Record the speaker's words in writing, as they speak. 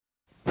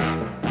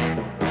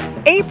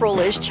April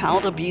is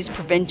Child Abuse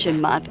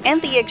Prevention Month,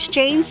 and the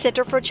Exchange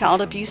Center for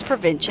Child Abuse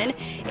Prevention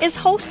is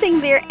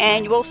hosting their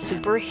annual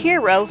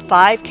Superhero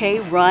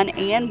 5K Run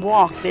and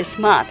Walk this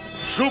month.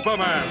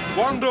 Superman,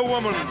 Wonder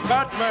Woman,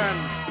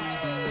 Batman.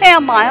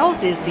 Pam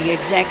Miles is the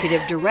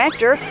executive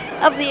director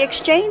of the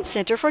Exchange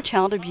Center for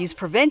Child Abuse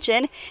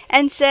Prevention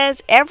and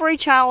says every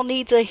child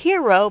needs a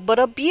hero, but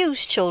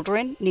abused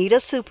children need a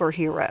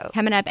superhero.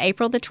 Coming up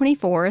April the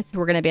 24th,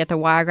 we're going to be at the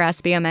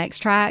Wiregrass BMX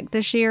track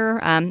this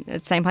year. It's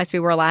the same place we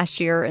were last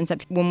year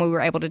when we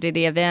were able to do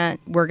the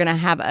event. We're going to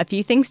have a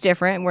few things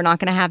different. We're not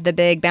going to have the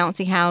big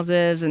bouncy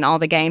houses and all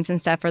the games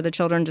and stuff for the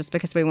children just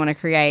because we want to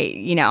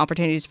create,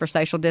 opportunities for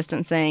social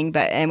distancing,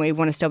 and we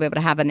want to still be able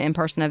to have an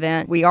in-person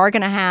event. We are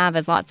going to have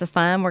lots of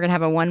fun. We're going to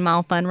have a 1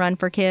 mile fun run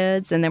for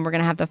kids, and then we're going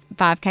to have the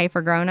 5K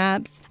for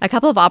grown-ups. A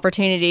couple of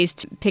opportunities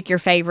to pick your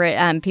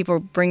favorite. People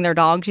bring their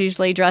dogs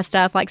usually dressed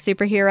up like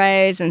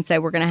superheroes, and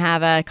so we're going to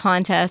have a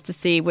contest to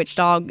see which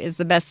dog makes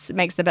the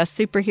best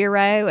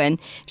superhero, and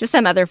just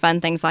some other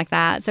fun things like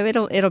that. So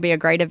it'll be a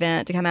great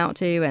event to come out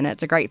to, and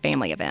it's a great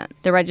family event.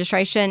 The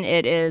registration,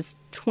 it is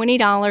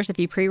 $20 if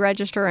you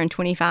pre-register and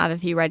 $25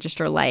 if you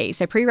register late.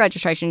 So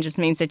pre-registration just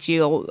means that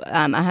you'll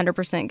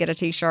 100% get a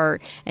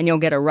T-shirt and you'll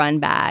get a run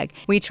bag.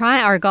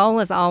 Our goal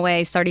is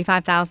always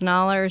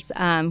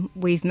 $35,000.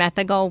 We've met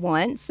the goal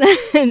once,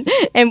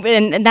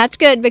 and that's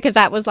good because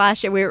that was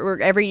last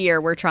year. Every year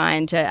we're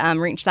trying to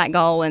reach that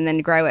goal and then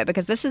grow it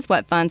because this is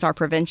what funds our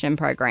prevention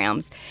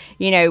programs.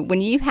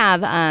 When you have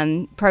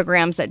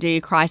programs that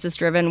do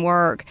crisis-driven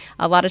work,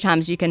 a lot of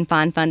times you can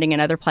find funding in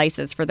other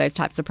places for those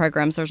types of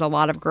programs. There's a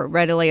lot of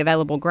readily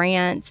available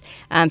grants.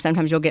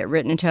 Sometimes you'll get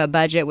written into a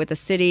budget with the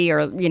city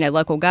or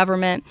local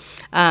government.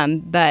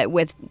 But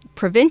with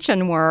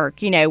prevention work,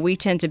 we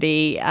tend to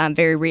be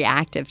very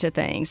reactive to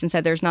things, and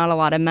so there's not a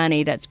lot of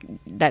money that's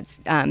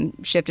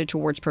shifted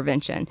towards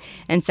prevention.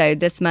 And so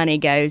this money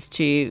goes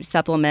to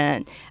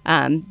supplement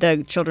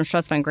the Children's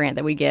Trust Fund grant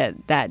that we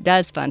get that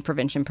does fund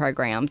prevention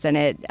programs, and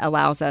it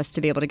allows us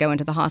to be able to go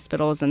into the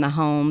hospitals and the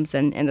homes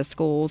and the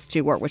schools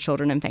to work with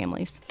children and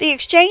families. The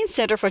Exchange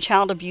Center for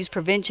Child Abuse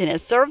Prevention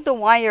has served the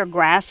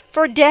Wiregrass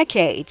for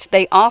decades.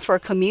 They offer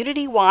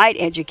community-wide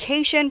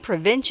education,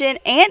 prevention,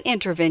 and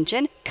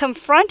intervention,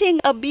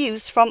 confronting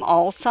abuse from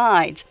all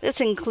sides.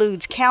 This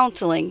includes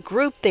counseling,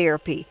 group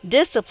therapy,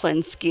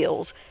 discipline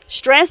skills,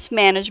 stress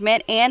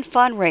management, and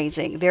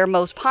fundraising. Their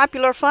most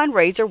popular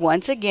fundraiser,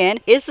 once again,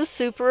 is the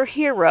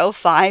Superhero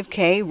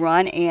 5K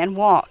Run and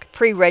Walk.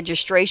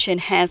 Pre-registration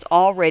has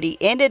already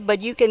ended,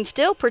 but you can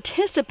still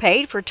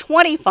participate for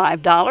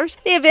 $25.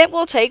 The event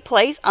will take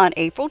place on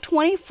April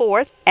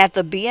 24th at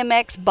the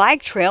BMX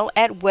Bike Trail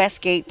at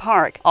Westgate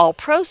Park. All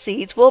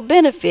proceeds will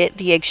benefit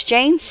the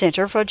Exchange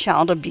Center for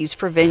Child Abuse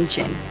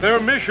Prevention. Their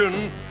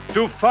mission: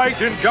 to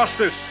fight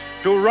injustice,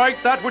 to right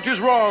that which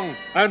is wrong,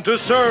 and to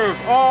serve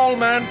all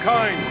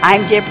mankind.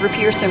 I'm Deborah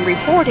Pearson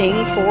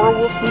reporting for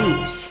Wolf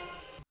News.